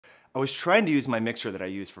I was trying to use my mixer that I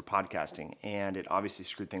use for podcasting, and it obviously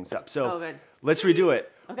screwed things up. So good. let's redo it.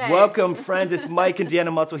 Okay. Welcome, friends. It's Mike and Deanna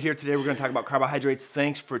Mutzel here today. We're going to talk about carbohydrates.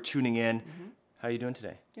 Thanks for tuning in. How are you doing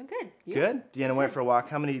today? Doing good. You? Good? Deanna went for a walk.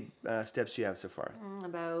 How many steps do you have so far?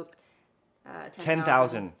 About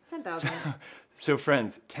 10,000. 10,000. So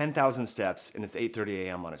friends, 10,000 steps, and it's 8:30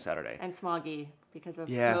 a.m. on a Saturday. And smoggy because of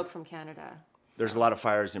Yeah. smoke from Canada. There's a lot of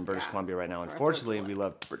fires in British Yeah. Columbia right now. So our Unfortunately, throats we will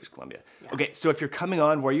love British Columbia. Yeah. Okay, so if you're coming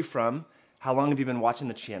on, where are you from? How long have you been watching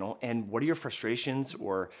the channel? And what are your frustrations,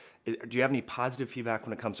 or do you have any positive feedback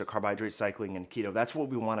when it comes to carbohydrate cycling and keto? That's what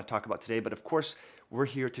we want to talk about today. But of course, we're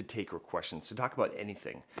here to take your questions, to talk about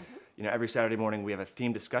anything. You know, every Saturday morning we have a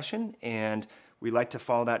theme discussion, and we like to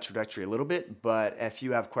follow that trajectory a little bit. But if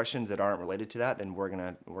you have questions that aren't related to that, then we're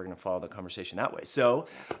gonna follow the conversation that way. So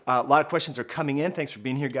a lot of questions are coming in. Thanks for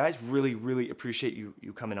being here, guys. Really appreciate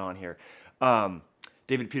you coming on here.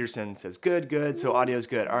 David Peterson says good. So audio's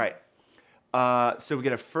good. All right. So we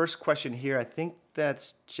get a first question here. I think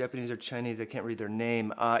that's Japanese or Chinese. I can't read their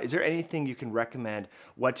name. Is there anything you can recommend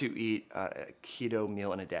what to eat a keto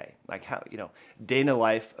meal in a day? Like how, day in the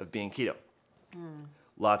life of being keto.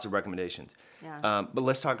 Lots of recommendations. Yeah. But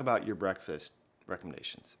let's talk about your breakfast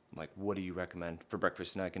recommendations. Like, what do you recommend for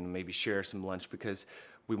breakfast? And I can maybe share some lunch because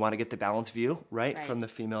we want to get the balanced view, right? From the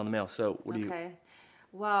female and the male. So what do you... Okay.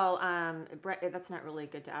 Well, that's not really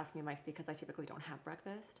good to ask me, Mike, because I typically don't have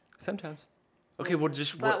breakfast. Sometimes. Okay, well,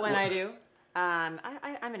 just... But when I do, I'm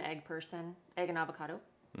an egg person. Egg and avocado.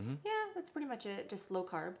 Mm-hmm. Yeah, that's pretty much it. Just low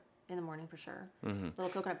carb in the morning for sure. Mm-hmm. Little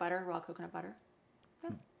coconut butter, raw coconut butter.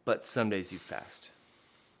 Yeah. But some days you fast.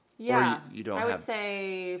 Yeah. Or you don't I have... would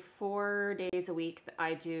say 4 days a week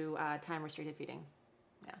I do time-restricted feeding.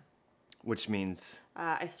 Yeah. Which means...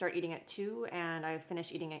 I start eating at 2 and I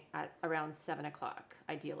finish eating at around 7 o'clock,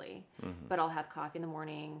 ideally. Mm-hmm. But I'll have coffee in the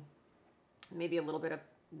morning, maybe a little bit of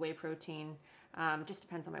whey protein. It just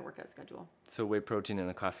depends on my workout schedule. So whey protein in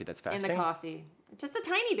the coffee, that's fasting? In the coffee. Just a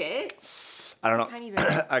tiny bit. I don't know. Tiny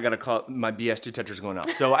bit. I got to call my BS detector's going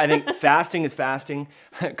off. So I think fasting is fasting.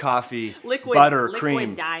 Coffee, Liquid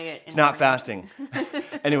cream. Diet. It's not fasting.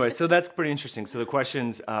 Anyway, so that's pretty interesting. So the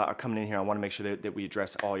questions are coming in here. I want to make sure that we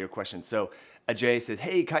address all your questions. So Ajay says,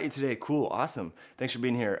 hey, caught you today. Cool. Awesome. Thanks for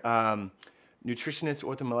being here. Nutritionist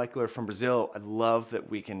orthomolecular from Brazil. I love that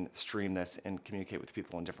we can stream this and communicate with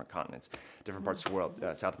people on different continents, different parts of the world,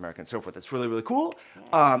 South America and so forth. That's really cool.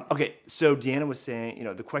 Okay, so Deanna was saying,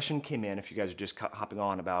 the question came in, if you guys are just hopping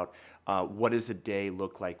on, about what does a day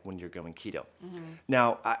look like when you're going keto?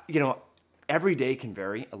 Now, every day can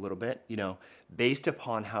vary a little bit, based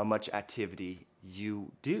upon how much activity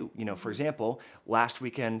you do. For example, last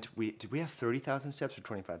weekend, did we have 30,000 steps or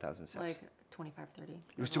 25,000 steps? Like 25, 30.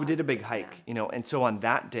 So we did a big hike, and so on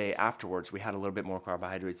that day afterwards, we had a little bit more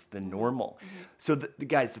carbohydrates than normal. So the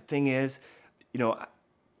guys, the thing is,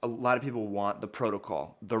 a lot of people want the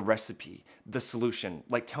protocol, the recipe, the solution.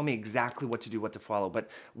 Like, tell me exactly what to do, what to follow.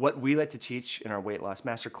 But what we like to teach in our weight loss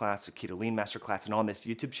masterclass, the Keto Lean masterclass, and on this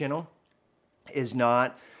YouTube channel is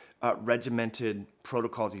not regimented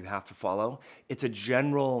protocols you have to follow. It's a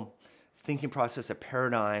general thinking process, a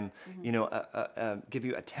paradigm, give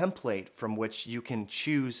you a template from which you can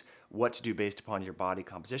choose what to do based upon your body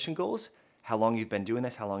composition goals, how long you've been doing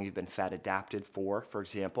this, how long you've been fat adapted for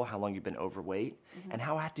example, how long you've been overweight, and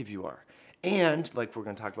how active you are. And like we're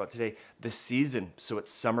going to talk about today, the season. So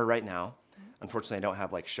it's summer right now. Unfortunately, I don't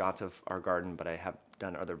have like shots of our garden, but I have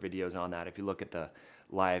done other videos on that if you look at the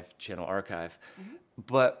live channel archive.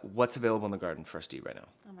 But what's available in the garden for us to eat right now?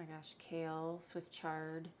 Oh my gosh, kale, Swiss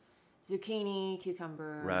chard, zucchini,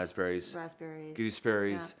 cucumber, raspberries, cilantro,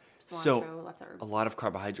 gooseberries. So lots of herbs. a lot of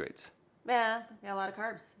carbohydrates. Yeah, a lot of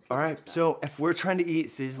carbs. All right, so if we're trying to eat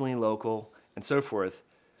seasonally local and so forth,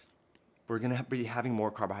 we're going to be having more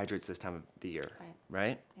carbohydrates this time of the year,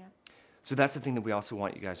 right? Yeah. So that's the thing that we also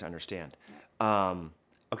want you guys to understand.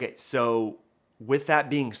 Okay, so with that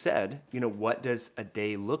being said, what does a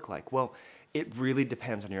day look like? Well, it really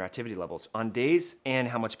depends on your activity levels, on days and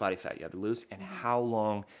how much body fat you have to lose and how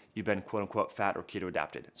long you've been quote unquote fat or keto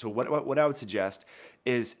adapted. So what I would suggest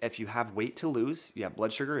is if you have weight to lose, you have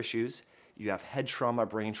blood sugar issues, you have head trauma,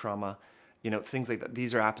 brain trauma, things like that.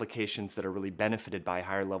 These are applications that are really benefited by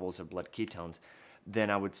higher levels of blood ketones. Then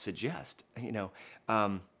I would suggest,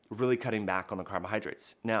 really cutting back on the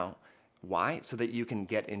carbohydrates. Now, why? So that you can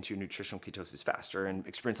get into nutritional ketosis faster and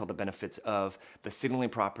experience all the benefits of the signaling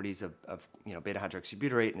properties of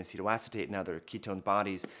beta-hydroxybutyrate and acetoacetate and other ketone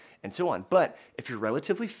bodies and so on. But if you're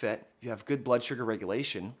relatively fit, you have good blood sugar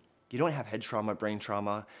regulation, you don't have head trauma, brain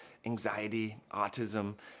trauma, anxiety,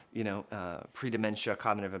 autism, pre-dementia,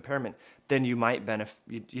 cognitive impairment, then you might benefit.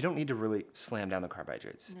 You don't need to really slam down the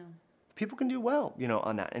carbohydrates. No. People can do well,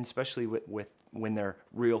 on that, and especially with when they're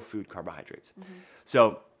real food carbohydrates.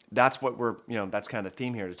 So that's what that's kind of the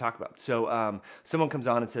theme here to talk about. So someone comes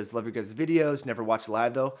on and says, love your guys' videos, never watched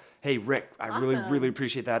live though. Hey, Rick, I really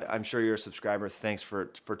appreciate that. I'm sure you're a subscriber. Thanks for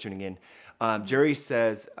tuning in. Jerry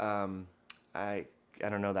says, I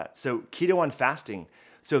don't know that. So keto on fasting.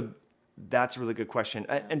 So that's a really good question.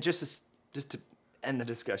 And just to end the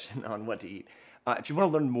discussion on what to eat. If you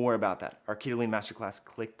want to learn more about that, our Keto Lean Masterclass,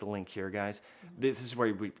 click the link here, guys. This is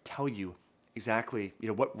where we tell you exactly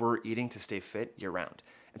what we're eating to stay fit year round.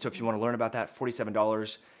 And so if you want to learn about that,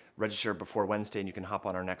 $47, register before Wednesday, and you can hop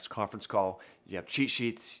on our next conference call. You have cheat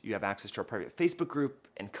sheets, you have access to our private Facebook group,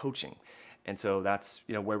 and coaching. And so that's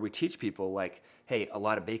where we teach people like, hey, a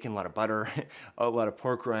lot of bacon, a lot of butter, a lot of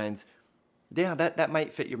pork rinds. Yeah, that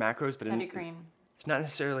might fit your macros, but Heavy cream. It's not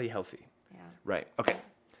necessarily healthy. Yeah. Right. Okay.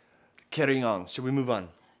 Carrying on. Should we move on?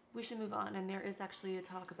 We should move on. And there is actually a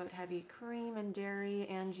talk about heavy cream and dairy.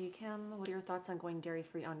 Angie Kim, what are your thoughts on going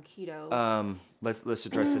dairy-free on keto? Let's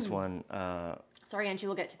address this one. Sorry, Angie,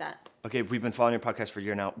 we'll get to that. Okay, we've been following your podcast for a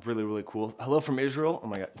year now. Really, really cool. Hello from Israel. Oh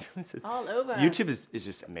my God. This is all over. YouTube is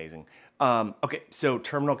just amazing. Okay, so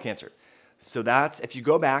terminal cancer. So that's, if you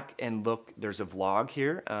go back and look, there's a vlog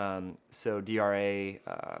here. So DRA,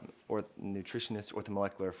 or nutritionist,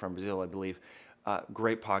 orthomolecular from Brazil, I believe.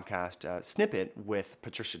 Great podcast snippet with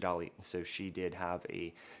Patricia Daly. So she did have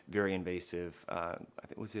a very invasive, I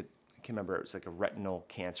can't remember, it was like a retinal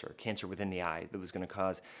cancer within the eye that was going to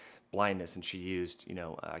cause blindness, and she used,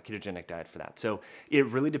 a ketogenic diet for that. So it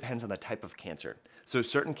really depends on the type of cancer. So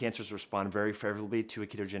certain cancers respond very favorably to a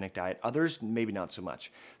ketogenic diet. Others, maybe not so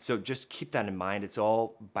much. So just keep that in mind. It's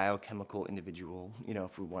all biochemical, individual,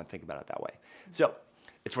 if we want to think about it that way. So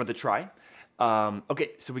it's worth a try.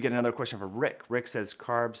 Okay, so we get another question from Rick. Rick says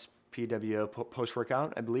carbs, PWO,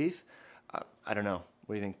 post-workout, I believe. I don't know.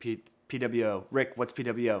 What do you think? PWO. Rick, what's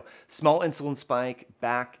PWO? Small insulin spike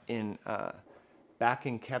back and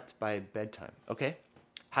kept by bedtime. Okay,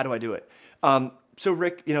 how do I do it? So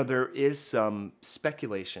Rick, there is some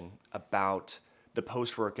speculation about the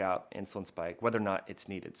post-workout insulin spike, whether or not it's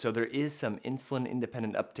needed. So there is some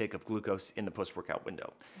insulin-independent uptake of glucose in the post-workout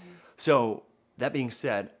window. So that being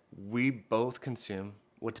said, we both consume,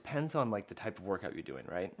 what depends on like the type of workout you're doing,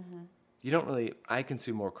 right? I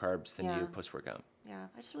consume more carbs than you post-workout. Yeah,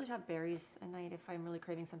 I just really have berries at night if I'm really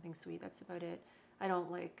craving something sweet. That's about it. I don't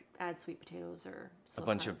add sweet potatoes or a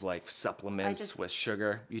bunch of supplements with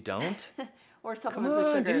sugar. You don't? Or supplements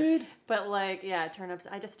with sugar. Dude. But turnips.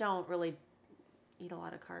 I just don't really eat a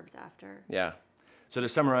lot of carbs after. Yeah. So to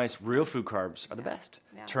summarize, real food carbs are the best.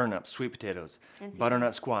 Yeah. Turnips, sweet potatoes,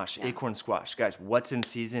 butternut squash, acorn squash. Guys, what's in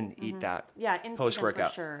season? Eat that. Yeah, in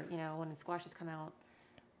post-workout. Season for sure. When squashes come out,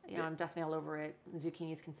 I'm definitely all over it.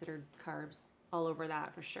 Zucchini is considered carbs. All over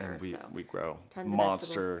that for sure. And we grow tons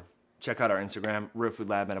monster. Check out our Instagram, Real Food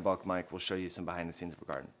Lab, Metabolic Mike. We'll show you some behind the scenes of a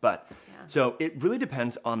garden. But so it really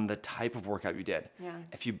depends on the type of workout you did. Yeah.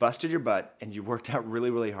 If you busted your butt and you worked out really,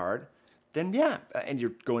 really hard, then and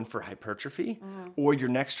you're going for hypertrophy, or your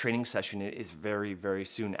next training session is very, very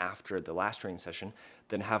soon after the last training session,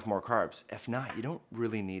 then have more carbs. If not, you don't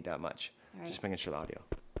really need that much. Right. Just making sure the audio.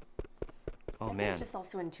 Oh, man. Just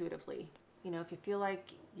also intuitively. If you feel like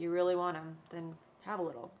you really want them, then have a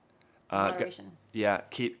little. Moderation. Yeah,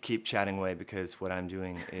 keep chatting away because what I'm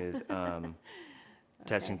doing is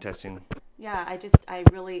testing. Yeah, I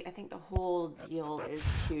think the whole deal is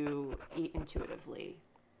to eat intuitively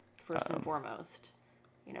first and foremost.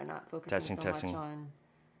 Not focusing so much on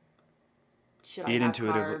should I have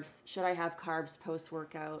carbs? Should I have carbs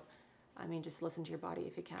post-workout? I mean, just listen to your body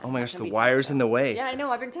if you can. Oh my gosh, the wire's in the way. Yeah, I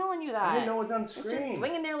know. I've been telling you that. I didn't know it was on screen. It's just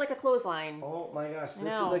swinging there like a clothesline. Oh my gosh,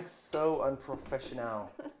 this is so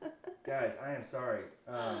unprofessional. Guys, I am sorry.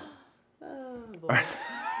 Oh boy.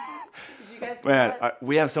 Did you guys see that?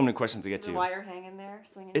 We have so many questions to get to. The wire hanging there,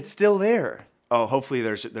 swinging. It's still there. Oh, hopefully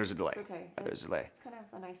there's a delay. It's okay. There's a delay. It's kind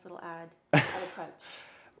of a nice little ad. A touch.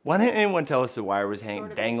 Why didn't anyone tell us the wire was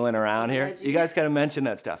dangling around here? You guys got to mention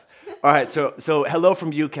that stuff. All right, so hello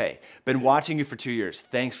from UK. Been watching you for 2 years.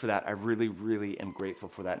 Thanks for that. I really, really am grateful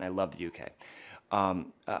for that, and I love the UK.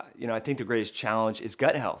 I think the greatest challenge is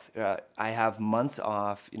gut health. I have months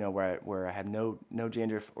off, where I have no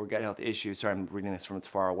dandruff or gut health issues. Sorry, I'm reading this from it's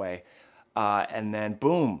far away. And then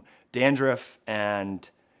boom, dandruff, and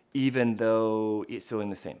even though it's still in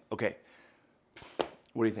the same. Okay,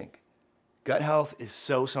 what do you think? Gut health is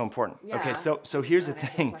so important. Yeah. Okay, so here's the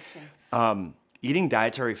thing. Eating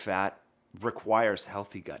dietary fat requires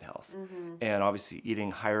healthy gut health. And obviously eating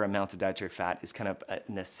higher amounts of dietary fat is kind of a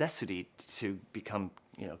necessity to become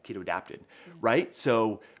keto adapted, right?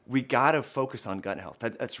 So we got to focus on gut health.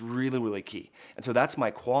 That's really, really key. And so that's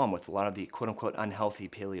my qualm with a lot of the quote unquote unhealthy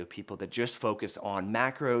paleo people that just focus on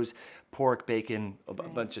macros, pork, bacon, a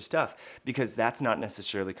bunch of stuff, because that's not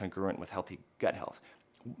necessarily congruent with healthy gut health.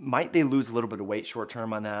 Might they lose a little bit of weight short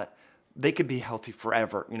term on that? They could be healthy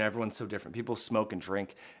forever. Everyone's so different. People smoke and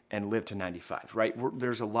drink and live to 95, right?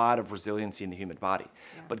 There's a lot of resiliency in the human body.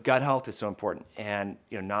 Yeah. But gut health is so important. And,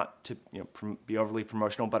 not to be overly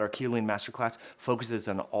promotional, but our Keto Lean Masterclass focuses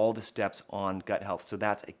on all the steps on gut health. So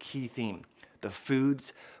that's a key theme. The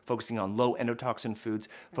foods, focusing on low endotoxin foods,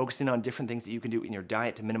 focusing on different things that you can do in your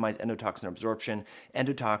diet to minimize endotoxin absorption.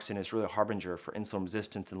 Endotoxin is really a harbinger for insulin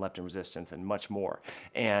resistance and leptin resistance and much more,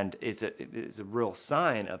 and is a real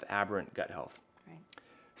sign of aberrant gut health. Right.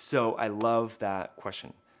 So I love that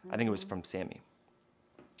question. I think it was from Sammy.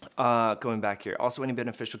 Going back here, also any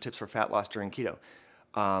beneficial tips for fat loss during keto?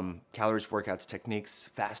 Calories, workouts,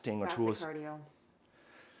 techniques, fasting, or tools? Cardio,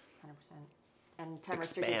 100%. And time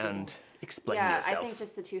Expand. Explain yourself. Yeah, I think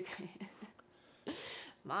just the two things.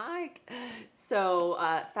 Mike. So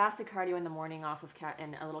fasted cardio in the morning off of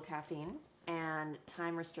and a little caffeine, and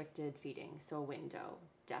time restricted feeding. So a window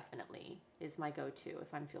definitely is my go-to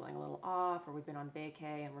if I'm feeling a little off, or we've been on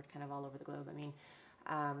vacay and we're kind of all over the globe. I mean,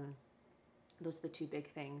 those are the two big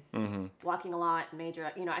things. Mm-hmm. Walking a lot, major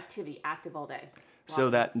activity, active all day.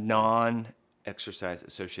 So that non-exercise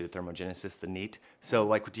associated thermogenesis, the NEAT. So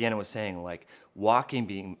like what Deanna was saying, like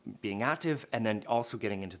walking, being active, and then also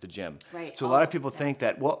getting into the gym. Right. So a lot of people think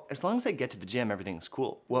that, well, as long as I get to the gym, everything's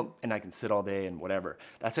cool. Well, and I can sit all day and whatever.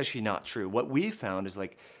 That's actually not true. What we found is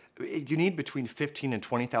like, you need between 15 and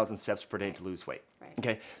 20,000 steps per day to lose weight. Right.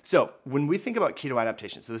 Okay. So when we think about keto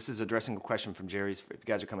adaptation, so this is addressing a question from Jerry's. If you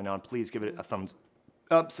guys are coming on, please give it a thumbs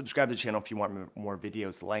up, subscribe to the channel if you want more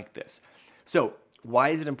videos like this. So why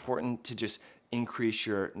is it important to just increase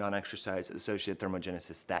your non-exercise associated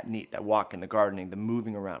thermogenesis, that NEAT, that walking, the gardening, the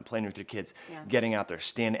moving around, playing with your kids, getting out there,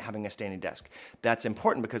 having a standing desk? That's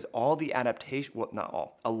important because all the adaptation, well, not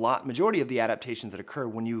all, majority of the adaptations that occur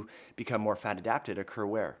when you become more fat adapted occur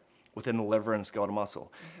where? Within the liver and skeletal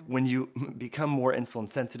muscle. Mm-hmm. When you become more insulin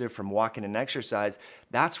sensitive from walking and exercise,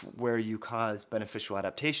 that's where you cause beneficial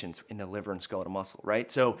adaptations in the liver and skeletal muscle, right?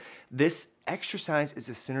 So this exercise is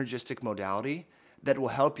a synergistic modality that will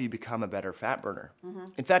help you become a better fat burner. Mm-hmm.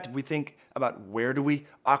 In fact, if we think about where do we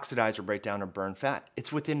oxidize or break down or burn fat,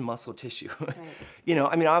 it's within muscle tissue.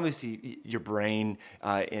 Right. Obviously your brain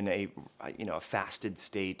in a fasted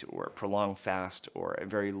state or a prolonged fast or a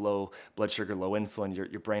very low blood sugar, low insulin,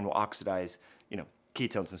 your brain will oxidize,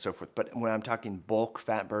 ketones and so forth. But when I'm talking bulk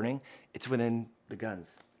fat burning, it's within the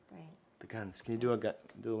guns. The guns. Can you do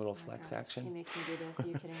a little flex action? He makes me do this. Are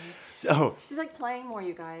you kidding me? So just like playing more,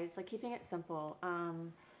 you guys. Like keeping it simple.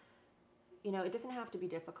 It doesn't have to be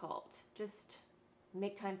difficult. Just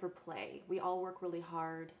make time for play. We all work really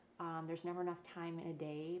hard. There's never enough time in a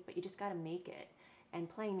day, but you just got to make it. And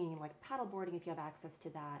playing meaning like paddleboarding if you have access to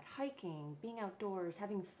that, hiking, being outdoors,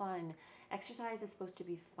 having fun. Exercise is supposed to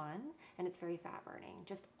be fun, and it's very fat burning.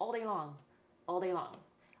 Just all day long, all day long.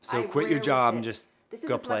 So quit your job and just This is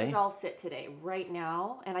go as play. Much as I'll sit today, right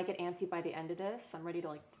now, and I get antsy by the end of this. I'm ready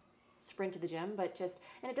to sprint to the gym, but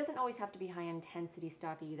and it doesn't always have to be high intensity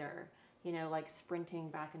stuff either. Like sprinting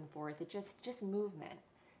back and forth. It just movement,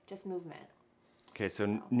 Okay,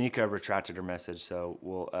 so Nika retracted her message, so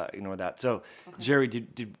we'll ignore that. So Jerry,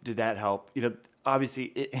 did that help? Obviously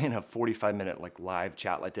in a 45-minute live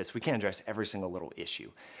chat like this, we can't address every single little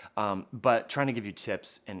issue, but trying to give you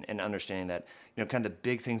tips and understanding that kind of the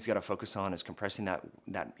big things you got to focus on is compressing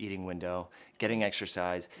that eating window, getting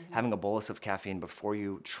exercise, having a bolus of caffeine before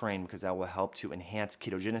you train, because that will help to enhance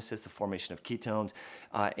ketogenesis, the formation of ketones,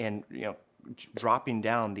 and dropping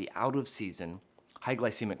down the out of season high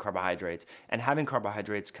glycemic carbohydrates, and having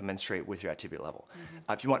carbohydrates commensurate with your activity level.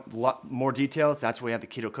 Mm-hmm. If you want a lot more details, that's where we have the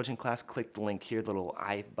keto coaching class. Click the link here, the little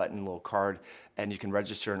I button, little card, and you can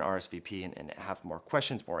register an RSVP and have more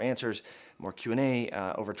questions, more answers, more Q&A,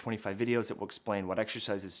 over 25 videos that will explain what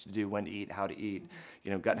exercises to do, when to eat, how to eat,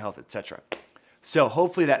 gut health, etc. So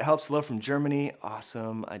hopefully that helps. Hello from Germany.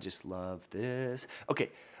 Awesome. I just love this.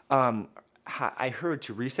 Okay. I heard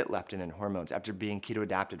to reset leptin and hormones after being keto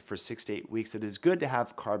adapted for 6 to 8 weeks, it is good to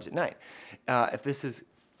have carbs at night. If this is,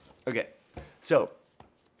 okay, so.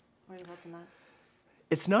 What are your thoughts on that?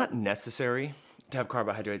 It's not necessary to have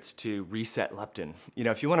carbohydrates to reset leptin.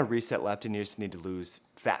 If you want to reset leptin, you just need to lose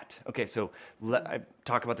fat. Okay, so I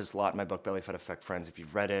talk about this a lot in my book, Belly Fat Effect, friends. If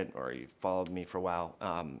you've read it or you've followed me for a while,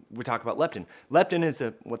 we talk about leptin. Leptin is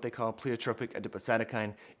what they call pleiotropic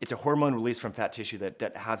adipocytokine. It's a hormone released from fat tissue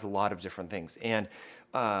that has a lot of different things. And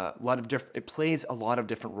it plays a lot of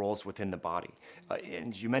different roles within the body.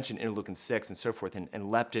 And you mentioned interleukin-6 and so forth, and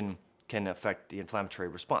leptin can affect the inflammatory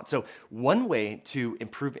response. So one way to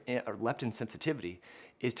improve leptin sensitivity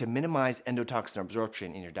is to minimize endotoxin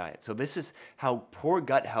absorption in your diet. So this is how poor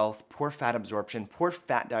gut health, poor fat absorption, poor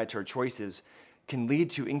fat dietary choices can lead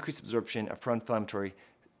to increased absorption of pro-inflammatory.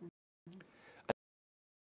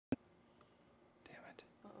 Damn it.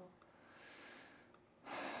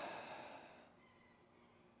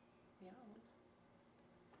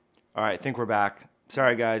 All right, I think we're back.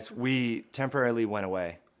 Sorry, guys. We temporarily went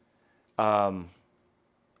away. Sorry.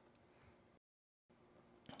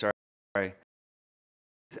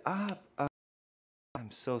 I'm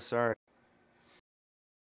so sorry.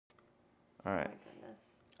 All right.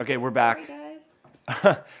 Oh, okay, we're back. Sorry,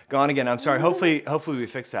 guys. Gone again. I'm sorry. Hopefully we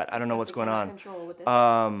fix that. I don't know what's going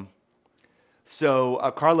on. So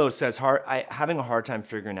Carlos says, having a hard time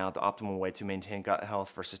figuring out the optimal way to maintain gut health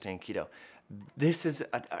for sustained keto. This is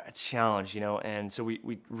a challenge, and so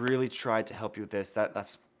we really tried to help you with this.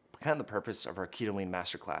 That's kind of the purpose of our Keto Lean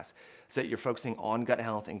Masterclass, is that you're focusing on gut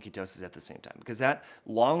health and ketosis at the same time, because that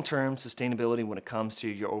long-term sustainability when it comes to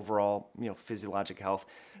your overall, physiologic health,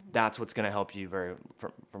 that's what's going to help you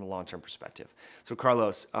from a long-term perspective. So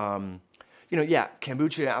Carlos,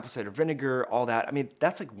 kombucha, apple cider vinegar, all that. I mean,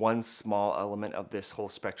 that's like one small element of this whole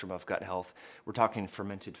spectrum of gut health. We're talking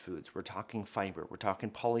fermented foods. We're talking fiber. We're talking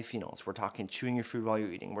polyphenols. We're talking chewing your food while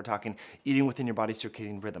you're eating. We're talking eating within your body's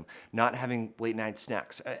circadian rhythm, not having late night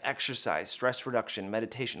snacks, exercise, stress reduction,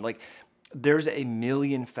 meditation. Like, there's a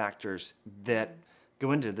million factors that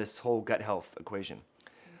go into this whole gut health equation.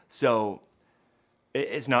 So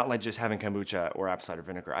it's not like just having kombucha or apple cider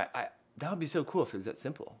vinegar. That would be so cool if it was that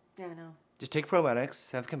simple. Yeah, I know. Just take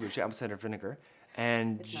probiotics, have kombucha, apple cider vinegar,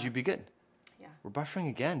 and you'd be good. Yeah. We're buffering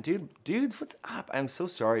again. Dudes, what's up? I'm so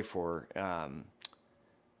sorry for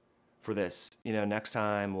this. Next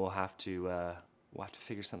time we'll have to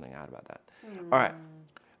figure something out about that. All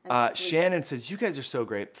right. Shannon says, you guys are so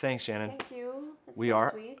great. Thanks, Shannon. Thank you. That's we so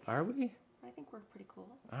are. Sweet. Are we? I think we're pretty cool.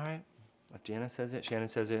 All right. If Jana says it, Shannon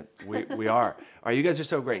says it, we are. All right, you guys are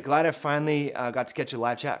so great. Glad I finally got to catch a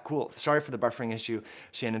live chat. Cool. Sorry for the buffering issue.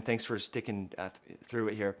 Shannon, thanks for sticking through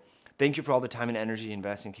it here. Thank you for all the time and energy you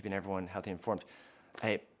invest in keeping everyone healthy and informed.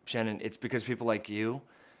 Hey, Shannon, it's because people like you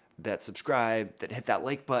that subscribe, that hit that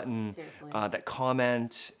like button, that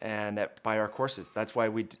comment, and that buy our courses. That's why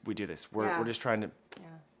we do this. We're just trying to,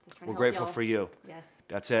 we're grateful for you. Yes.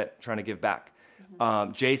 That's it, trying to give back.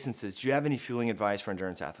 Jason says, do you have any fueling advice for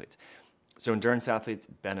endurance athletes? So endurance athletes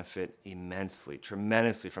benefit immensely,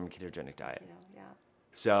 tremendously from a ketogenic diet. Yeah.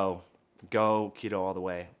 So go keto all the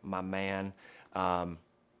way, my man.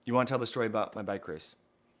 You want to tell the story about my bike race?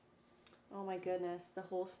 Oh my goodness, the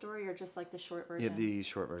whole story or just like the short version? Yeah, the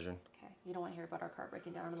short version. Okay, you don't want to hear about our car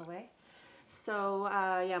breaking down on the way? So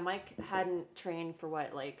Mike hadn't trained for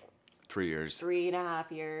 3 years. 3.5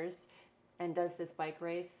 years. And does this bike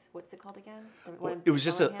race. What's it called again? Well, it was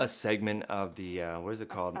just a segment of the, what is it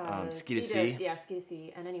called? Ski to Sea? Yeah, Ski to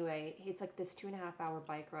Sea. And anyway, it's like this 2.5-hour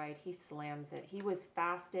bike ride. He slams it. He was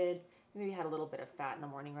fasted. Maybe had a little bit of fat in the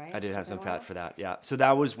morning, right? I did have some fat for that, yeah. So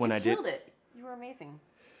that was when I did. You killed it. You were amazing.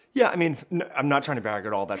 Yeah, I mean, I'm not trying to brag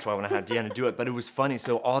at all. That's why when I had Deanna do it, but it was funny.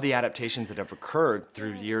 So all the adaptations that have occurred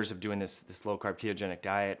through years of doing this low-carb ketogenic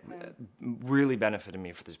diet really benefited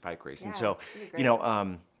me for this bike race. And so,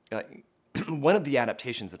 one of the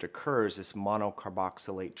adaptations that occurs, this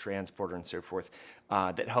monocarboxylate transporter and so forth,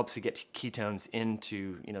 that helps to get ketones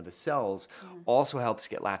into the cells, also helps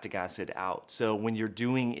get lactic acid out. So when you're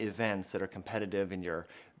doing events that are competitive and you're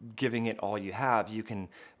giving it all you have, you can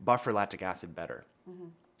buffer lactic acid better.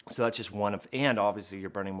 So that's just one of, and obviously you're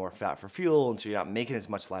burning more fat for fuel, and so you're not making as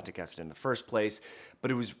much lactic acid in the first place.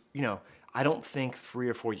 But it was, I don't think 3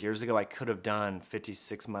 or 4 years ago I could have done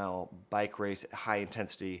 56-mile bike race at high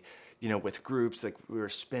intensity, with groups, like we were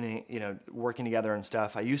spinning, working together and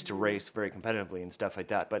stuff. I used to race very competitively and stuff like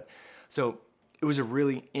that. But so it was a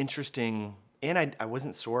really interesting, and I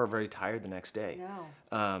wasn't sore or very tired the next day.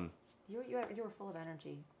 No. You were full of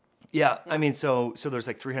energy. Yeah, I mean, so there's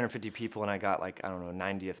like 350 people, and I got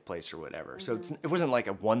 90th place or whatever. So it wasn't like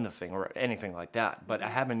I won the thing or anything like that, but I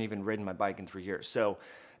haven't even ridden my bike in 3 years. So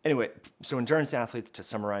anyway, so endurance athletes, to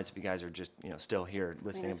summarize, if you guys are just still here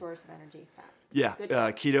listening. Main source of energy, fat. Yeah,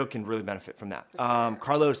 keto can really benefit from that. Sure.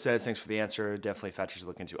 Carlos says, thanks for the answer. Definitely factors to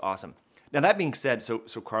look into. Awesome. Now, that being said, so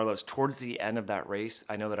Carlos, towards the end of that race,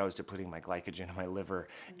 I know that I was depleting my glycogen in my liver,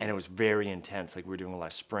 and it was very intense. Like, we were doing a lot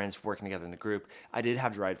of sprints, working together in the group. I did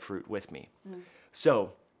have dried fruit with me.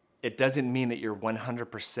 So it doesn't mean that you're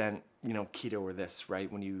 100%, keto or this, right?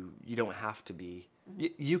 When you don't have to be.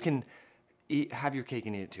 You can, have your cake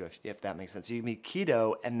and eat it too, if that makes sense. So you can be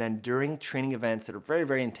keto, and then during training events that are very,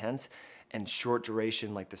 very intense and short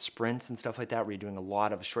duration, like the sprints and stuff like that, where you're doing a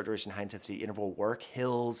lot of short duration, high intensity interval work,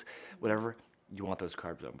 hills, whatever, you want those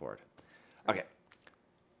carbs on board. Okay,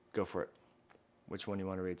 go for it. Which one do you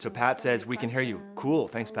want to read? So Pat says, we can hear you. Cool,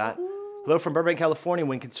 thanks, Pat. Hello from Burbank, California.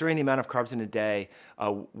 When considering the amount of carbs in a day,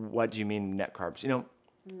 what do you mean net carbs?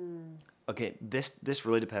 Okay, this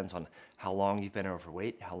really depends on how long you've been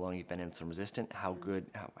overweight, how long you've been insulin resistant, how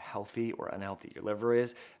healthy or unhealthy your liver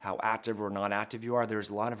is, how active or not active you are. There's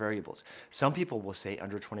a lot of variables. Some people will say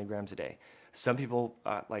under 20 grams a day. Some people,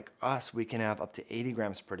 like us, we can have up to 80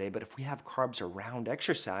 grams per day, but if we have carbs around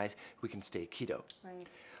exercise, we can stay keto. Right.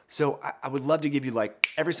 So I would love to give you, like,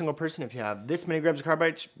 every single person, if you have this many grams of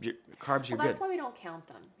carbs, you're good. That's why we don't count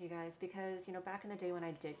them, you guys, because, back in the day when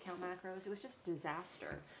I did count macros, it was just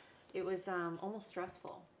disaster. It was almost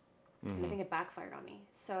stressful. And I think it backfired on me.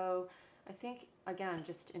 So I think, again,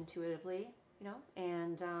 just intuitively,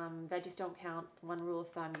 and veggies don't count. One rule of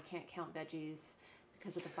thumb, you can't count veggies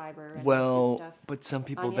because of the fiber and stuff. But some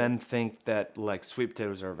people then think that, like, sweet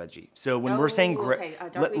potatoes are a veggie. So when we're saying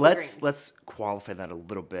let's qualify that a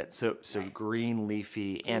little bit. So green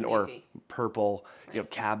leafy and or purple,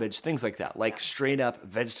 cabbage, things like that. Like straight up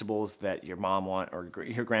vegetables that your mom or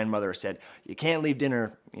your grandmother said you can't leave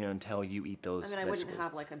dinner, until you eat those vegetables. I wouldn't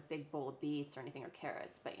have like a big bowl of beets or anything or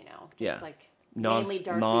carrots, but like mainly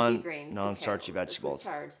dark leafy grains, non-starchy vegetables.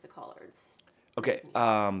 The collards. Okay,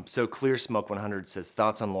 so Clear Smoke 100 says,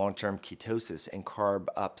 thoughts on long-term ketosis and carb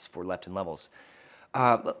ups for leptin levels.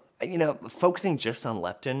 Focusing just on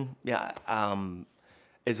leptin,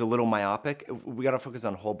 is a little myopic. We got to focus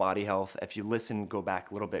on whole body health. If you go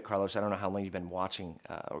back a little bit, Carlos, I don't know how long you've been watching,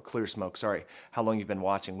 or Clear Smoke, sorry, how long you've been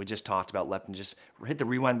watching. We just talked about leptin. Just hit the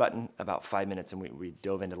rewind button about 5 minutes, and we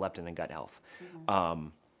dove into leptin and gut health.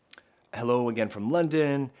 Hello again from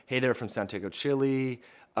London. Hey there from Santiago, Chile.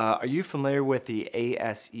 Are you familiar with the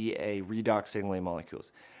ASEA redox signaling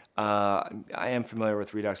molecules? I am familiar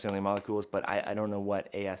with redox signaling molecules, but I don't know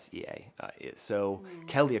what ASEA is. So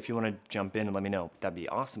Kelly, if you want to jump in and let me know, that'd be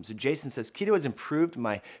awesome. So Jason says, keto has improved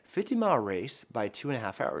my 50-mile race by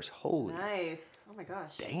 2.5 hours. Holy. Nice. Oh my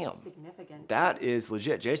gosh. Damn. That's significant. That is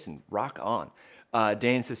legit. Jason, rock on.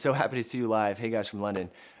 Dane says, so happy to see you live. Hey guys from London.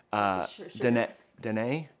 Sure.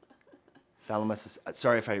 Danae? Thalamus,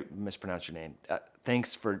 sorry if I mispronounced your name.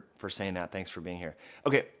 Thanks for saying that. Thanks for being here.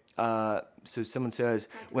 Okay, so someone says,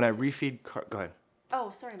 when I refeed... Go ahead.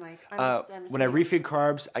 Oh, sorry, Mike. When I refeed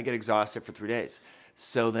carbs, I get exhausted for 3 days.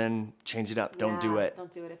 So then change it up. Don't do it.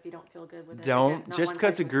 Don't do it if you don't feel good with it. Don't. Just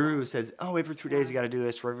because the guru says, every 3 days you got to do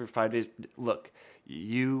this, or every 5 days. Look,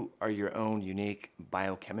 you are your own unique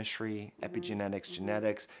biochemistry, epigenetics,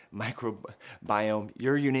 genetics, microbiome.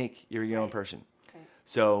 You're unique. You're your own person.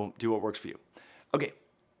 So do what works for you. Okay,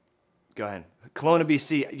 go ahead. Kelowna,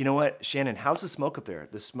 BC. You know what, Shannon? How's the smoke up there?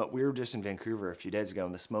 The smoke. We were just in Vancouver a few days ago,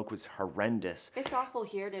 and the smoke was horrendous. It's awful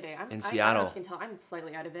here today. In Seattle. I don't know if you can tell. I'm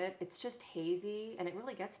slightly out of it. It's just hazy, and it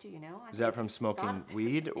really gets to you. Is that from smoking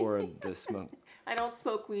weed or the smoke? I don't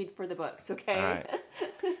smoke weed for the books. Okay. All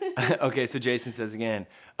right. Okay. So Jason says again,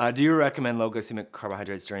 do you recommend low glycemic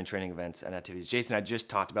carbohydrates during training events and activities? Jason, I just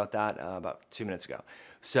talked about that about 2 minutes ago.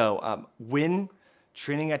 So when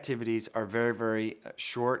training activities are very, very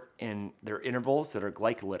short in their intervals that are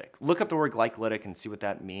glycolytic. Look up the word glycolytic and see what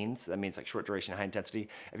that means. That means like short duration, high intensity.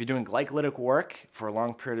 If you're doing glycolytic work for a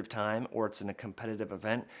long period of time or it's in a competitive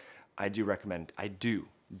event, I do recommend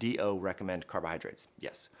carbohydrates.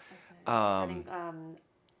 Yes. Okay.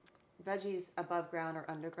 Veggies above ground or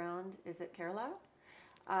underground, is it Carolo?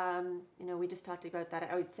 We just talked about that.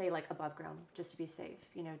 I would say like above ground, just to be safe.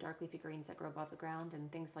 Dark leafy greens that grow above the ground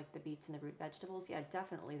and things like the beets and the root vegetables. Yeah,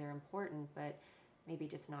 definitely they're important, but maybe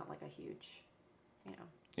just not like a huge,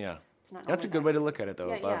 Yeah. It's not. That's a good way to look at it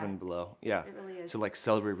though, above and below. Yeah. It really is. So like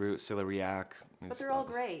celery root, celeriac. But they're all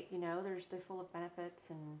great, they're full of benefits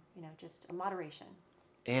and, just a moderation.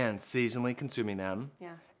 And seasonally consuming them.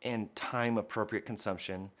 Yeah. And time appropriate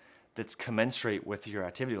consumption that's commensurate with your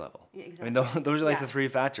activity level. Yeah, exactly. I mean, those are like the three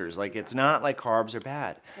factors. Like, it's not like carbs are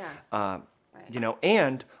bad. Yeah. Right.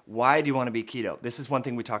 And why do you want to be keto? This is one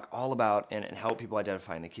thing we talk all about and help people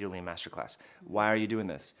identify in the Keto Lean Masterclass. Mm-hmm. Why are you doing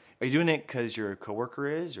this? Are you doing it because your coworker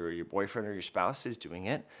is, or your boyfriend or your spouse is doing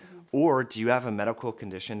it? Mm-hmm. Or do you have a medical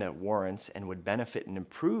condition that warrants and would benefit and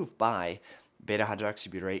improve by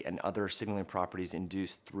beta-hydroxybutyrate and other signaling properties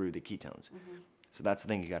induced through the ketones? Mm-hmm. So that's the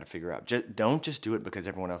thing you got to figure out. Don't just do it because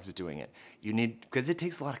everyone else is doing it. Because it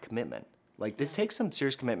takes a lot of commitment. Like, this takes some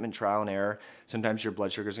serious commitment, trial and error. Sometimes your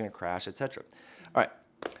blood sugar is going to crash, etc. All right.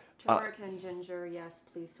 Turmeric and ginger, yes,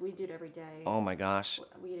 please. We do it every day. Oh my gosh.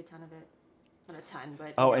 We eat a ton of it. Not a ton,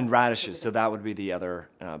 but oh, and radishes. So that would be the other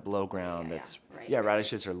below ground.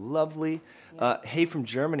 Radishes are lovely. Hey, from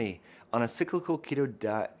Germany, on a cyclical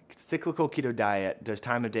keto diet, does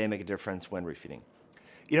time of day make a difference when refeeding?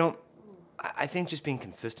 You know, I think just being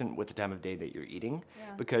consistent with the time of day that you're eating,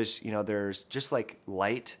 because there's just like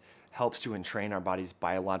light helps to entrain our body's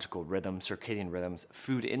biological rhythm, circadian rhythms.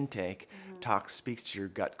 Food intake speaks to your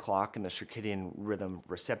gut clock and the circadian rhythm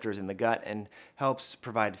receptors in the gut and helps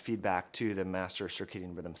provide feedback to the master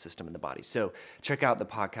circadian rhythm system in the body. So check out the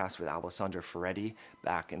podcast with Alessandro Ferretti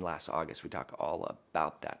back in last August. We talk all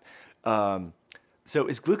about that. So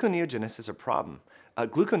is gluconeogenesis a problem?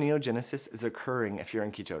 Gluconeogenesis is occurring if you're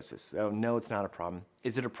in ketosis. So no, it's not a problem.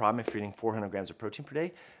 Is it a problem if you're eating 400 grams of protein per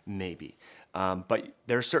day? Maybe. But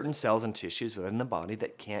there are certain cells and tissues within the body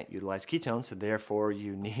that can't utilize ketones, so therefore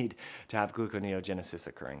you need to have gluconeogenesis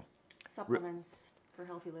occurring. Supplements for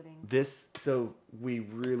healthy living. So we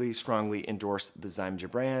really strongly endorse the Zymeger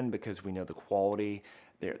brand because we know the quality.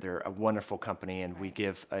 They're a wonderful company, and we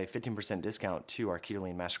give a 15% discount to our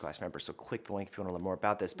Ketolene Masterclass members. So click the link if you want to learn more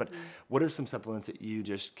about this. But what are some supplements that you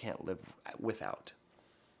just can't live without?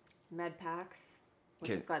 Med packs,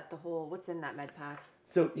 which has got the whole, what's in that med pack?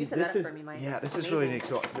 So you set that up for me, Mike. Yeah, this is really neat.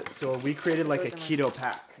 So we created like a keto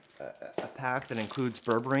pack, a pack that includes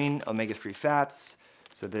berberine, omega-3 fats.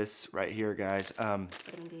 So this right here, guys. Vitamin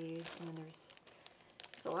D, and then there's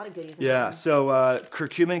a lot of goodies. So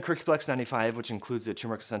curcumin, Curcuplex 95, which includes the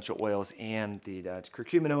turmeric essential oils and the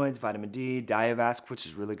curcuminoids, vitamin D, Diavask, which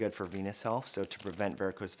is really good for venous health, so to prevent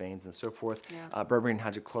varicose veins and so forth. Berberine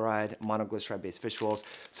hydrochloride, monoglyceride-based fish oils.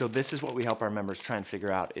 So this is what we help our members try and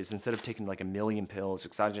figure out is instead of taking like a million pills,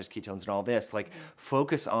 exogenous ketones and all this, like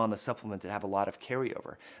focus on the supplements that have a lot of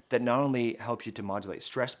carryover that not only help you to modulate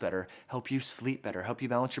stress better, help you sleep better, help you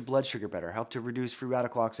balance your blood sugar better, help to reduce free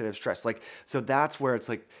radical oxidative stress. So that's where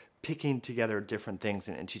it's like picking together different things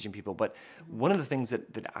and teaching people. But one of the things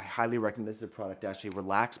that I highly recommend, this is a product actually,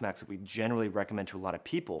 Relax Max, that we generally recommend to a lot of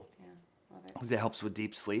people because it helps with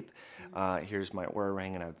deep sleep. Here's my Oura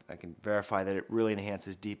Ring, and I can verify that it really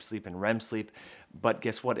enhances deep sleep and REM sleep. But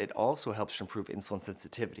guess what? It also helps to improve insulin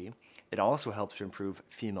sensitivity. It also helps to improve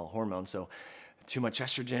female hormones. So too much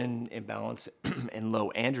estrogen imbalance and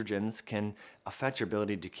low androgens can affect your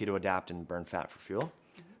ability to keto adapt and burn fat for fuel.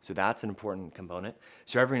 So that's an important component.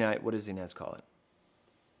 So every night, what does Inez call it?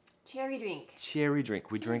 Cherry drink. Cherry drink.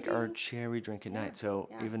 We drink our cherry drink at night. So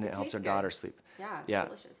even it helps our daughter sleep. Yeah,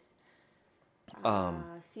 delicious.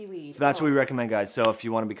 Seaweed. So that's what we recommend, guys. So if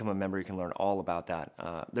you want to become a member, you can learn all about that.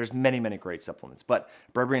 There's many, many great supplements. But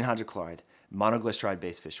berberine hydrochloride,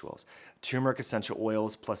 monoglyceride-based fish oils, turmeric essential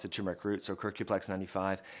oils plus the turmeric root, so Curcuplex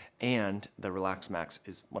 95, and the Relax Max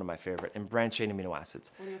is one of my favorite, and branched-chain amino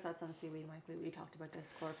acids. What are your thoughts on seaweed, Mike? We talked about this,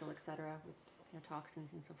 chlorophyll, etc., with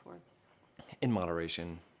toxins and so forth. In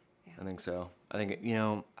moderation, I think so. I think,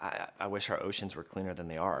 I wish our oceans were cleaner than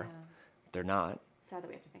they are. They're not. Sad that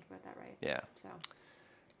we have to think about that, right? Yeah.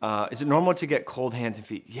 So. Is it normal to get cold hands and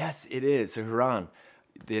feet? Yes, it is. So Huron,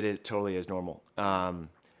 it totally is normal.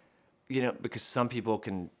 Because some people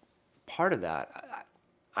can, part of that,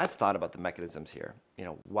 I've thought about the mechanisms here.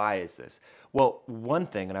 Why is this? Well, one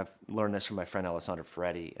thing, and I've learned this from my friend Alessandro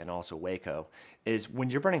Ferretti and also Waco, is when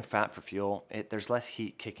you're burning fat for fuel, there's less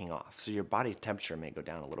heat kicking off. So your body temperature may go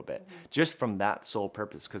down a little bit just from that sole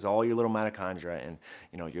purpose, because all your little mitochondria and,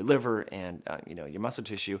 your liver and, your muscle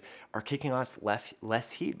tissue are kicking off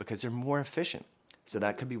less heat because they're more efficient. So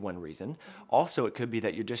that could be one reason. Also, it could be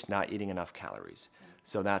that you're just not eating enough calories.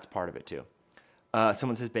 So that's part of it too.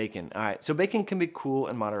 Someone says bacon. All right, so bacon can be cool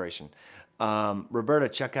in moderation. Roberta,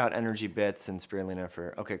 check out Energy Bits and Spirulina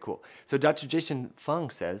for, okay, cool. So Dr. Jason Fung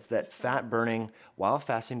says that fat burning while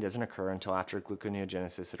fasting doesn't occur until after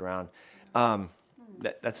gluconeogenesis at around,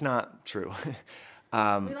 that's not true.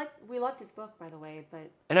 We liked his book, by the way, but.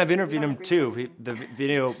 And I've interviewed him too, the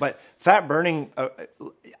video, but fat burning,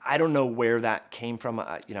 I don't know where that came from.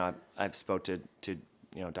 I've spoke to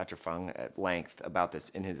Dr. Fung at length about this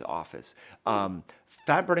in his office.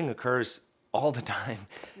 Fat burning occurs all the time.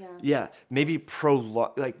 Yeah, maybe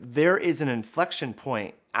there is an inflection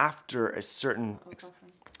point after a certain.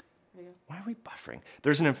 Why are we buffering?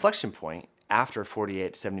 There's an inflection point after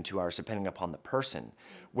 48 to 72 hours, depending upon the person,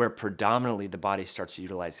 where predominantly the body starts to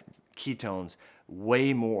utilize ketones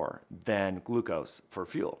way more than glucose for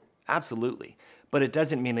fuel. Absolutely. But it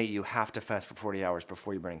doesn't mean that you have to fast for 40 hours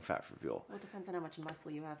before you're burning fat for fuel. Well, it depends on how much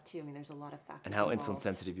muscle you have, too. I mean, there's a lot of factors and how involved. Insulin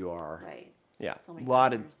sensitive you are. Right. Yeah. So many a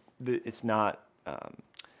lot factors. of, it's not,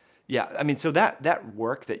 Yeah, I mean, so that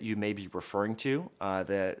work that you may be referring to,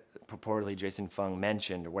 that purportedly Jason Fung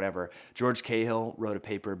mentioned or whatever, George Cahill wrote a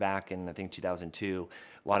paper back in, I think, 2002.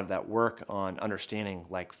 A lot of that work on understanding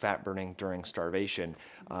like fat burning during starvation.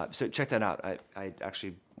 So check that out. I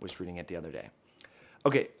actually was reading it the other day.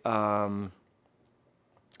 Okay.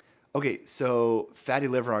 Okay, so fatty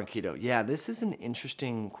liver on keto. Yeah, this is an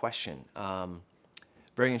interesting question.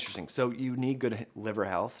 Very interesting. So you need good liver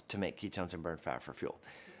health to make ketones and burn fat for fuel.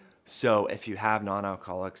 So if you have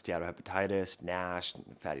non-alcoholic steatohepatitis, NASH,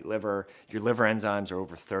 fatty liver, your liver enzymes are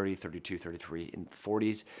over 30, 32, 33, in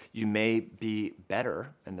 40s, you may be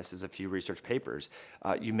better, and this is a few research papers,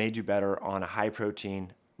 you may do better on a high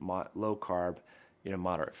protein, low carb,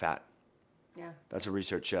 moderate fat. Yeah. That's what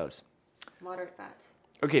research shows. Moderate fat.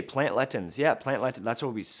 Okay, plant lectins. Yeah, plant lectins. That's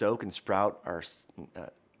what we soak and sprout our...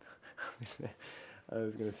 I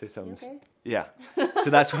was going to say something. You okay? Yeah. So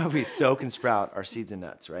that's why we soak and sprout our seeds and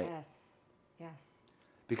nuts, right? Yes. Yes.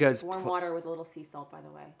 Because warm water with a little sea salt, by the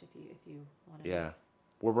way, if you want to. Yeah.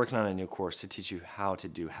 We're working on a new course to teach you how to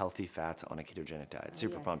do healthy fats on a ketogenic diet.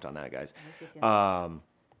 Super pumped on that, guys. Yes.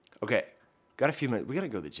 Okay. Got a few minutes. We got to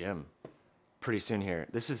go to the gym pretty soon here.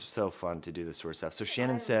 This is so fun to do this sort of stuff. So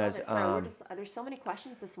Shannon says, Sorry, there's so many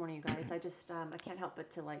questions this morning, you guys. I can't help but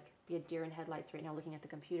to like be a deer in headlights right now looking at the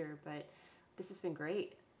computer, but this has been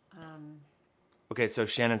great. Okay, so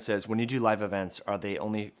Shannon says, when you do live events, are they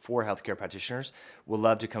only for healthcare practitioners? We'd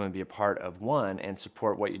love to come and be a part of one and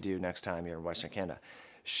support what you do next time you're in Western Canada.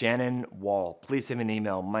 Shannon Wall, please send me an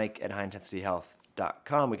email,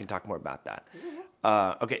 mike@highintensityhealth.com. We can talk more about that.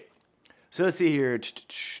 Okay, so let's see here.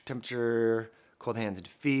 Temperature, cold hands and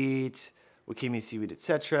feet, what keep me seaweed,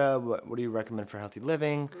 etc. What do you recommend for healthy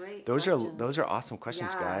living? Great those questions. are awesome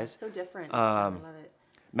questions, guys. So different. I love it.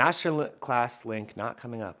 Masterclass link not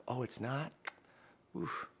coming up. Oh, it's not?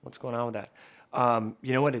 Oof, what's going on with that?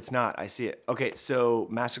 You know what? It's not. I see it. Okay, so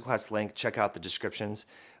masterclass link, check out the descriptions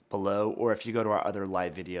below, or if you go to our other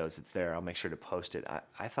live videos, it's there. I'll make sure to post it.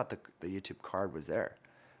 I thought the YouTube card was there.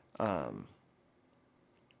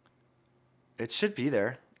 It should be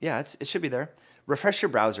there. Yeah, it should be there. Refresh your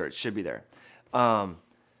browser. It should be there.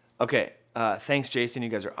 Okay. Thanks, Jason. You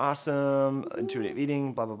guys are awesome. Intuitive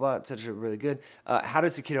eating, blah, blah, blah, etc. Really good. How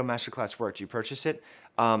does the Keto Masterclass work? Do you purchase it?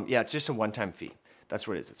 Yeah, it's just a one-time fee. That's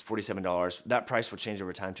what it is. It's $47. That price will change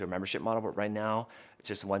over time to a membership model, but right now it's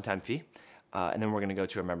just a one-time fee. And then we're going to go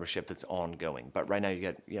to a membership that's ongoing. But right now you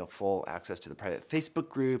get full access to the private Facebook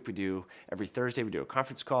group. We do every Thursday. We do a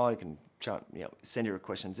conference call. You can send your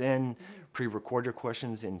questions in, pre-record your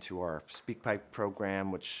questions into our SpeakPipe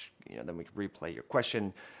program, which then we can replay your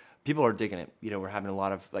question. People are digging it. We're having a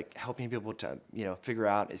lot of helping people to figure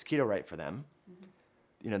out, is keto right for them?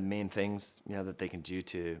 The main things that they can do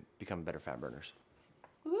to become better fat burners.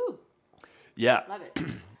 Woo! Yeah. Love it.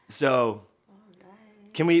 So,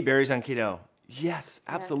 can we eat berries on keto? Yes,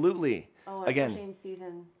 absolutely. Yes. Oh, again, especially in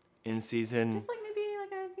season. In season. Just maybe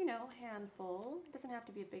a handful. It doesn't have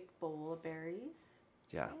to be a big bowl of berries.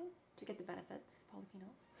 Yeah. Right? To get the benefits,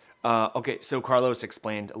 polyphenols. Okay, so Carlos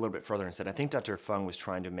explained a little bit further and said, I think Dr. Fung was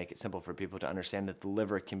trying to make it simple for people to understand that the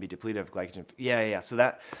liver can be depleted of glycogen. Yeah.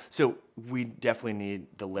 So we definitely need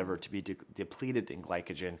the liver to be depleted in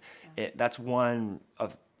glycogen. Yeah. That's one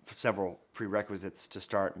of several prerequisites to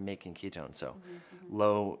start making ketones. So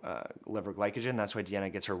low liver glycogen. That's why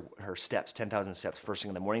Deanna gets her steps, 10,000 steps first thing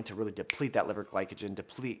in the morning to really deplete that liver glycogen,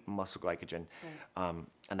 deplete muscle glycogen. Right.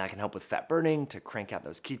 And that can help with fat burning to crank out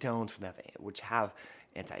those ketones which have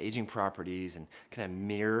anti-aging properties and kind of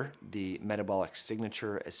mirror the metabolic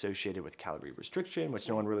signature associated with calorie restriction, which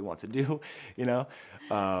no one really wants to do,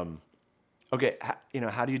 Okay,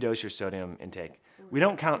 how do you dose your sodium intake? We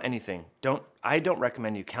don't count anything. I don't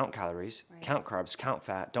recommend you count calories, count carbs, count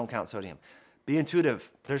fat, don't count sodium. Be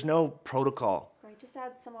intuitive. There's no protocol. Right, just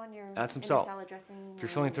add some on your salt. salad dressing. If you're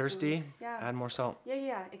feeling thirsty, add more salt.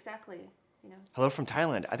 Yeah, exactly. Hello from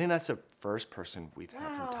Thailand. I think that's the first person we've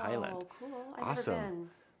had from Thailand. Oh, cool. Awesome. Never been.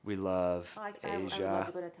 We love Asia. I would love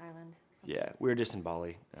to go to Thailand. Yeah, we were just in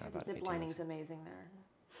Bali about 18 months. Zip lining's amazing there.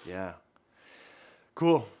 Yeah.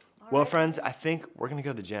 Cool. Well, friends, I think we're going to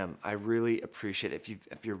go to the gym. I really appreciate it.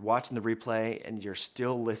 If you're watching the replay and you're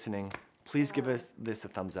still listening, please give us this a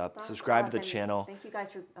thumbs up. Subscribe to the channel. Thank you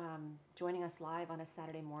guys for joining us live on a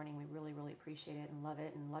Saturday morning. We really, really appreciate it and love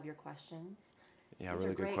it and love your questions. Yeah,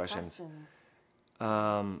 really good questions.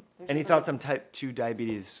 Any thoughts on type 2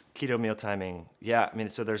 diabetes, keto meal timing? Yeah,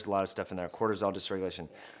 so there's a lot of stuff in there. Cortisol dysregulation.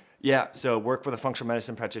 Yeah, so work with a functional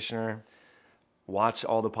medicine practitioner. Watch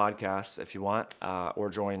all the podcasts if you want,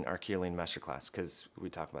 or join our Keto Masterclass because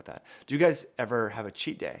we talk about that. Do you guys ever have a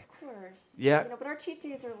cheat day? Of course. Yeah. But our cheat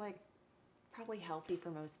days are probably healthy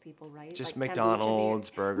for most people, right? Just like McDonald's,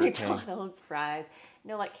 Burger King. McDonald's, fries.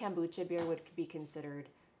 No, like kombucha beer would be considered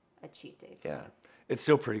a cheat day for us. It's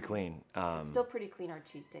still pretty clean. It's still pretty clean, our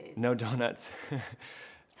cheat days. No donuts.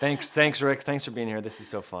 Thanks, Rick. Thanks for being here. This is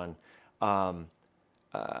so fun.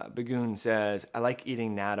 Bagoon says, I like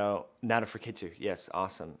eating natto for keto. Yes,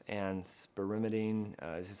 awesome. And spirimidine,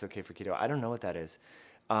 is this okay for keto? I don't know what that is.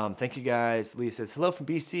 Thank you guys. Lee says, hello from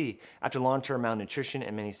BC. After long-term malnutrition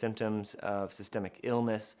and many symptoms of systemic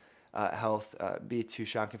illness, health, be too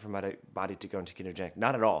shocking for my body to go into ketogenic?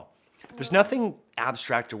 Not at all. There's nothing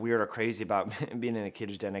abstract or weird or crazy about being in a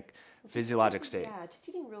ketogenic physiologic state. Yeah, just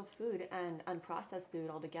eating real food and unprocessed food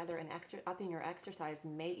altogether, and upping your exercise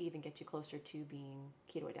may even get you closer to being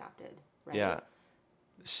keto adapted, right? Yeah.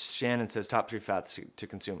 Shannon says top 3 fats to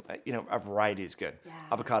consume. A variety is good. Yeah.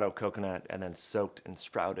 Avocado, coconut, and then soaked and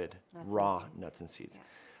sprouted raw nuts and seeds. Yeah.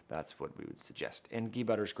 That's what we would suggest. And ghee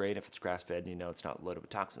butter is great if it's grass-fed and it's not loaded with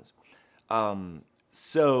toxins.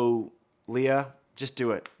 So, Leah, just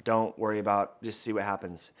do it. Don't worry about, just see what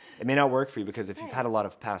happens. It may not work for you because if you've had a lot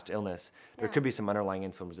of past illness, there could be some underlying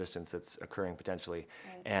insulin resistance that's occurring potentially,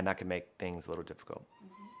 and that can make things a little difficult.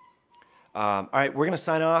 All right, we're going to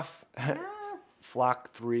sign off. Yes.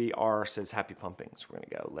 Flock3R says happy pumping. So we're going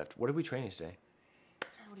to go lift. What are we training today?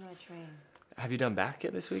 What do you want to train? Have you done back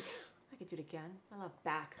yet this week? I could do it again. I love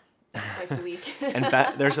back. Twice a week. And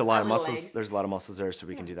there's a lot of muscles. Legs. There's a lot of muscles there, so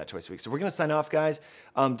we can do that twice a week. So we're gonna sign off, guys.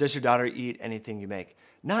 Does your daughter eat anything you make?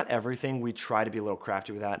 Not everything. We try to be a little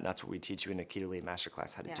crafty with that, and that's what we teach you in the Keto Lead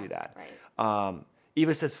Masterclass, how to do that. Right.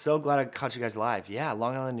 Eva says, so glad I caught you guys live. Yeah,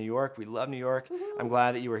 Long Island, New York. We love New York. I'm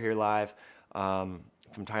glad that you were here live.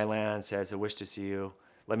 From Thailand says, I wish to see you.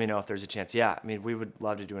 Let me know if there's a chance. Yeah, I mean, we would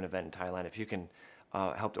love to do an event in Thailand. If you can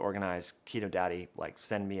help to organize Keto Daddy, like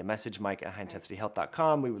send me a message,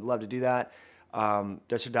 Mike@highintensityhealth.com. We would love to do that.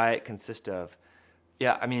 Does your diet consist of?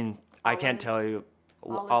 Yeah, I mean, I can't tell you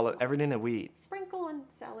everything that we eat. Sprinkle and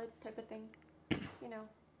salad type of thing.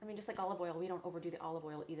 I mean, just like olive oil. We don't overdo the olive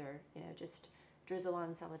oil either. Just drizzle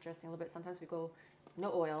on salad dressing a little bit. Sometimes we go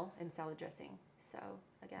no oil in salad dressing. So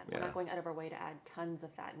again, we're not going out of our way to add tons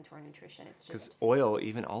of fat into our nutrition. It's just because oil,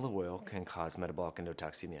 even olive oil, can cause metabolic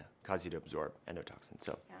endotoxemia, cause you to absorb endotoxin.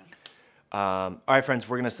 So, all right, friends,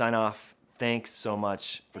 we're gonna sign off. Thanks so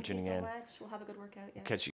much for tuning in. Thank you so much. We'll have a good workout. Yeah. Catch you.